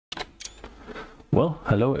Well,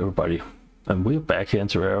 hello everybody, and we're back here in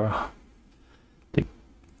Terra.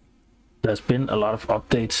 There's been a lot of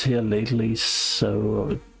updates here lately,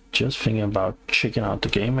 so just thinking about checking out the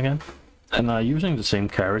game again. And I'm using the same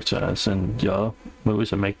character as in the other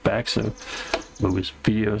movies I make back, so movies,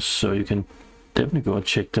 videos, so you can definitely go and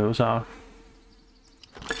check those out.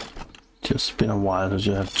 Just been a while, so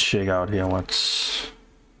you have to check out here what's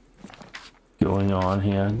going on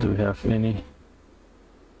here. Do we have any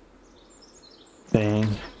thing?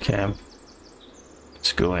 Camp.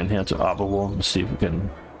 Let's go in here to Upper World and see if we can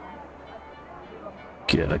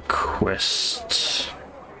get a quest.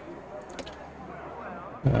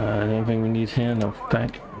 Anything we need here? No,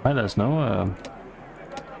 thank. Why there's no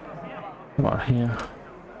what here?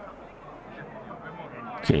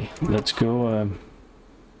 Okay, let's go.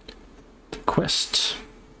 Quest.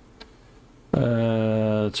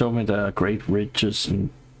 Told me there are great ridges and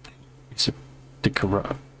it's the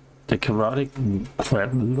chaotic. That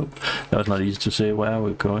was not easy to say. Where are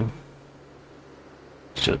we going?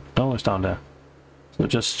 Just, no, it's down there. So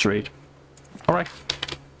just straight. All right.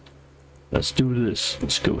 Let's do this.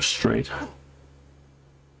 Let's go straight.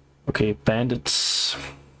 Okay, bandits.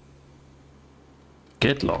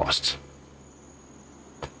 Get lost.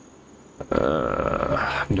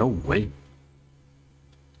 No way.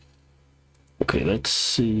 Okay, let's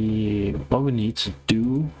see what we need to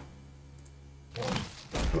do.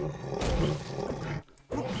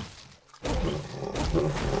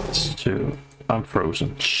 I'm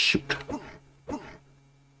frozen. Shoot.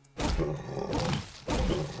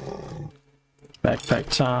 Backpack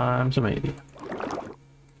time, so maybe.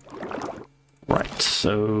 Right,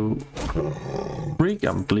 so freak,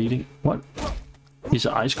 I'm bleeding. What? He's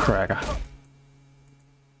an ice cracker.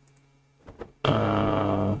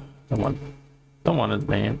 Don't want it,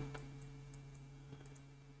 man.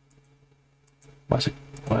 What's it?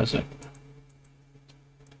 What is it?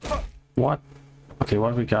 What? Okay,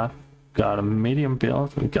 what we got? Got a medium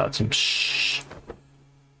build. We got some shoes.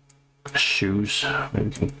 Maybe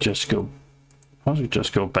we can just go. Why don't we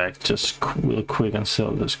just go back just real quick and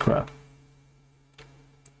sell this crap?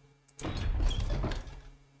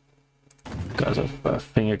 Because I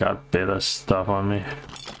think I got better stuff on me.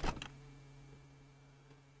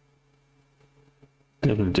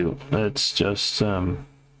 Definitely do. Let's just go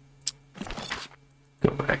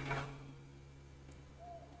back.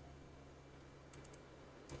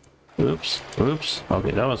 Oops, oops.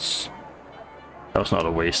 Okay, that was not a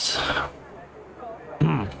waste.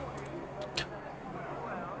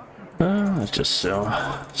 Let's just sell.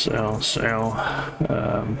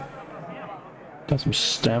 Got some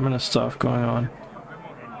stamina stuff going on.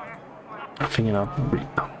 I think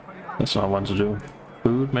that's what I want to do.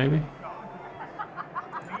 Food, maybe.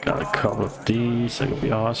 Got a couple of these. That could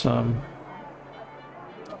be awesome.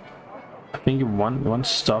 I think you want one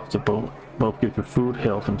stuff to both give you food,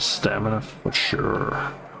 health, and stamina for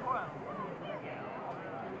sure.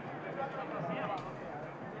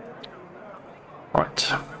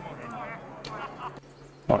 Alright.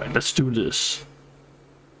 Alright, let's do this.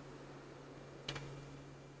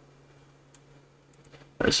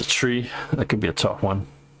 There's a tree. That could be a tough one.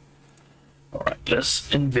 Alright,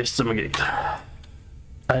 let's investigate.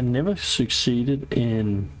 I never succeeded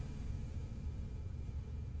in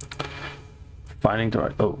finding the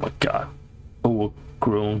right. Oh my god.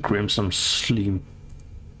 Overgrown Grimson Sleep.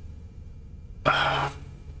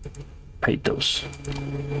 Hate those.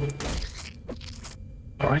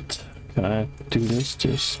 Alright. Can I do this?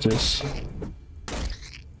 This.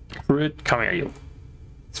 Fruit. Come here, you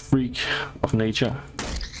freak of nature.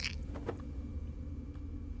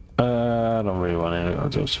 I don't really want any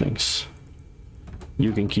of those things.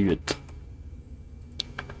 You can keep it.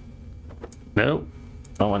 Nope.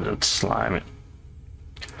 I want to slime it.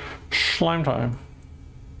 Slime time.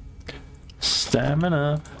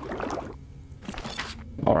 Stamina.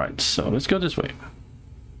 Alright, so let's go this way.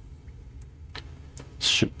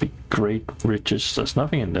 Should be great riches. There's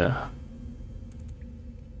nothing in there.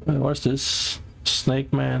 What's this?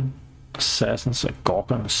 Snake Man. Assassins. A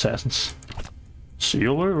Gorgon Assassins. See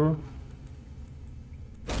you later.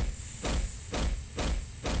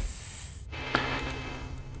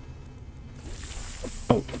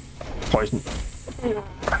 Oh, poison.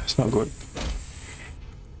 It's not good.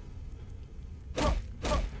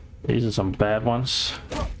 These are some bad ones.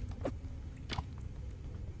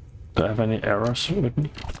 Do I have any arrows with me?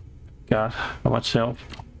 God, how much health?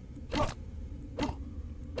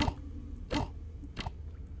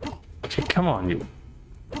 Okay, come on, you.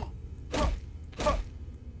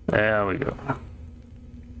 There we go.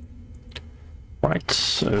 Right,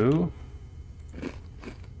 so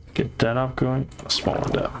get that up going. A small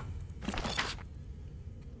one there.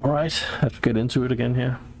 Alright, have to get into it again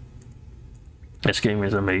here. This game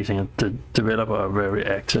is amazing. The developers are very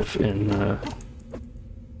active in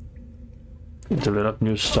develop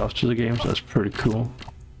new stuff to the game, so that's pretty cool.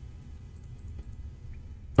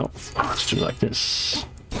 Oh, let's do like this.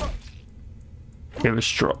 Give a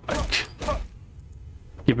strike.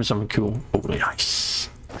 Give me something cool. Oh, nice.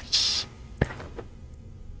 Nice.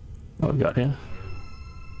 What we got here?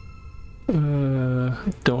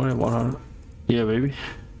 Donate 100. Yeah, baby.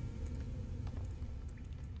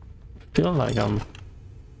 Feel like I'm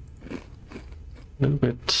a little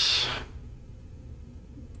bit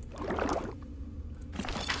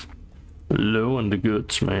low on the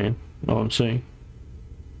goods, man. Know what I'm saying?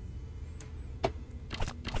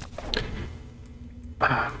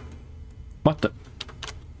 What the?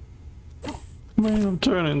 Man, I'm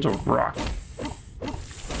turning into rock.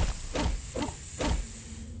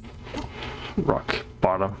 Rock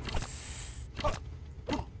bottom.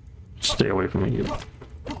 Stay away from me, you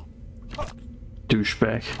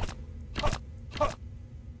douchebag.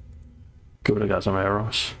 Good, I got some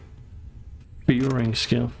arrows. Fearing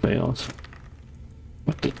skill fails.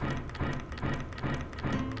 What the?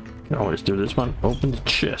 Can always do this one. Open the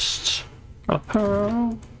chest.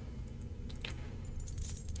 Oh,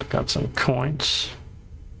 got some coins.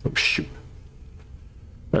 Oh shoot.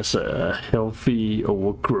 That's a healthy,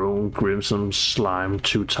 overgrown, grimsome slime,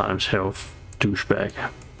 2 times health, douchebag.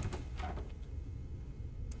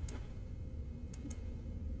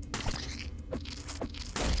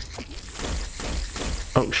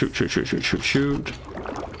 Oh shoot, shoot, shoot, shoot, shoot, shoot.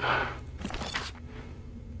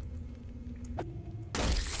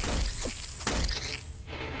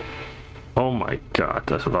 Oh my god,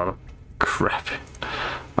 that's a lot of crap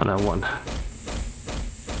on that one.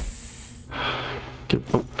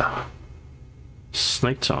 Oh,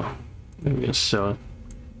 snake tongue. Maybe I'll sell it.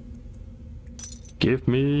 Give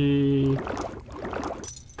me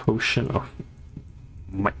potion of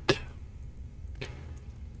might.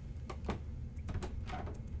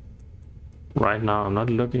 Right now I'm not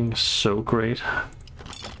looking so great.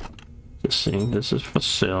 Just saying, this is for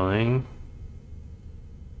selling.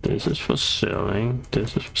 This is for selling.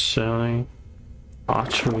 This is for selling.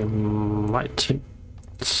 Archery might take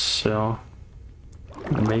sell.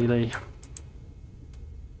 Melee.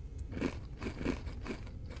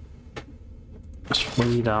 It's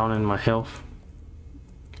way down in my health.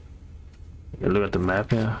 Look at the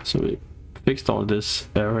map here. So we fixed all this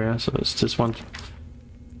area. So it's this one.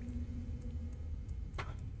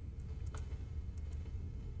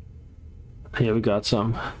 Here we got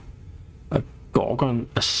some. Gorgon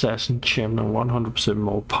Assassin Champion, 100%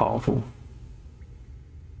 more powerful.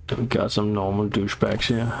 Then we got some normal douchebags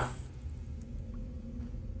here.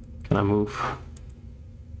 Can I move?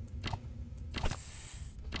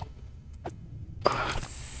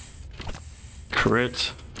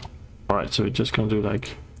 Crit. Alright, so we're just gonna do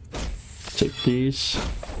like, take these.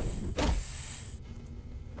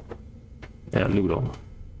 Yeah, loot them.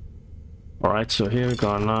 Alright, so here we're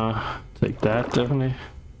gonna take that definitely.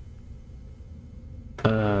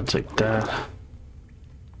 Take that.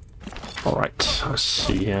 Alright, let's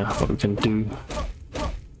see here what we can do.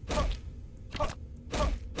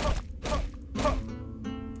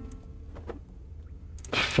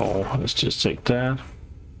 Four, let's just take that.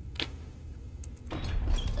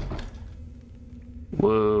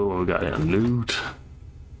 Whoa, what we got here? Loot.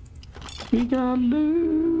 We got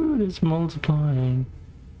loot, it's multiplying.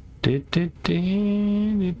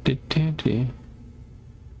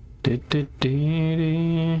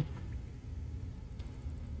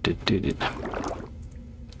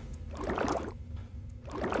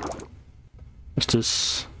 What's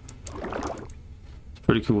this?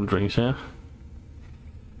 Pretty cool drinks here.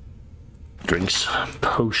 Drinks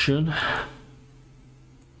potion.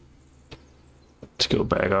 Let's go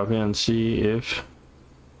back up here and see if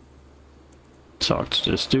talk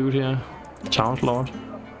to this dude here. Town Lord.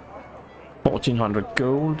 1400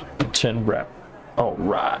 gold and 10 rep. All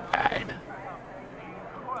right.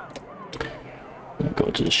 Go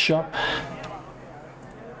to the shop.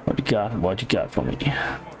 What you got? What you got for me?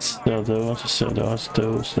 Sell those,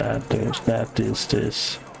 that,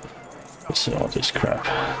 this. Sell all this crap.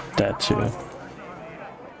 That too.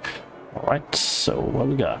 Alright, so what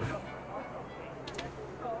we got?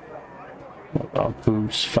 Our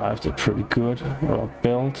boots, 5, they're pretty good. Our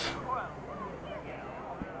belt.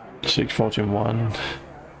 641.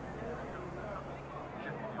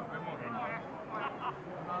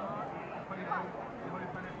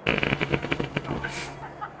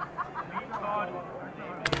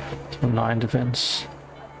 So 9 defense.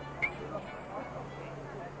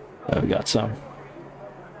 There we got some.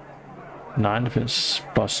 9 defense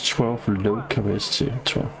plus 12 low capacity.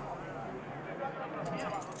 12.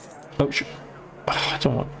 Oh shit. I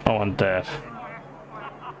don't want. I want that.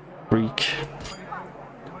 Freak.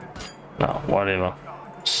 No, whatever.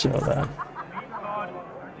 Sell that.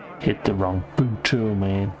 Hit the wrong boot too,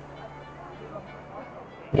 man.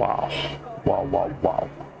 Wow. Wow, wow, wow.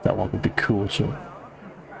 That one would be cool too.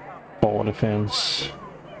 4 defense.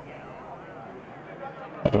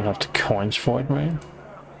 I don't have the coins for it, man.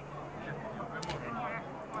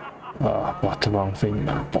 I bought the wrong thing,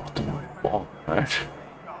 man. I bought the wrong, right?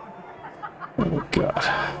 Oh god.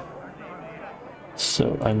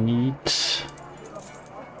 So I need to...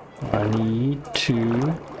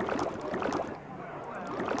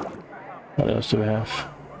 What else do we have?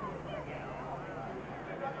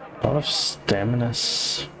 A lot of stamina.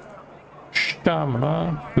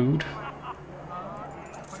 Stamina, food.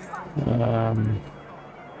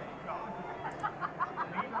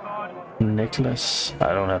 Necklace.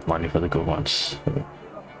 I don't have money for the good ones.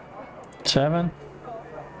 7.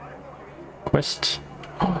 Quest.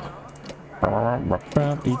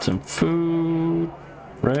 Eat some food.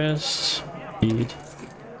 Rest. Eat.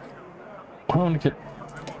 I want to get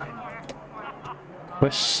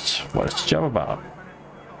quest. What is the job about?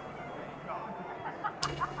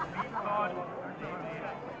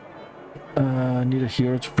 I need a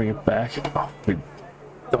hero to bring it back. Oh, we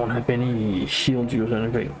don't have any shield use or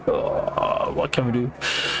anything. What can we do?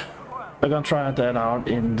 We're gonna try that out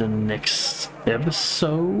in the next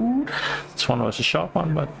episode. This one was a short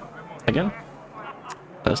one, but again,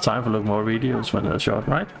 there's time for a look more videos when they're short,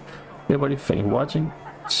 right? Everybody, thank you for watching.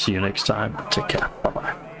 See you next time. Take care. Bye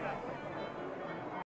bye.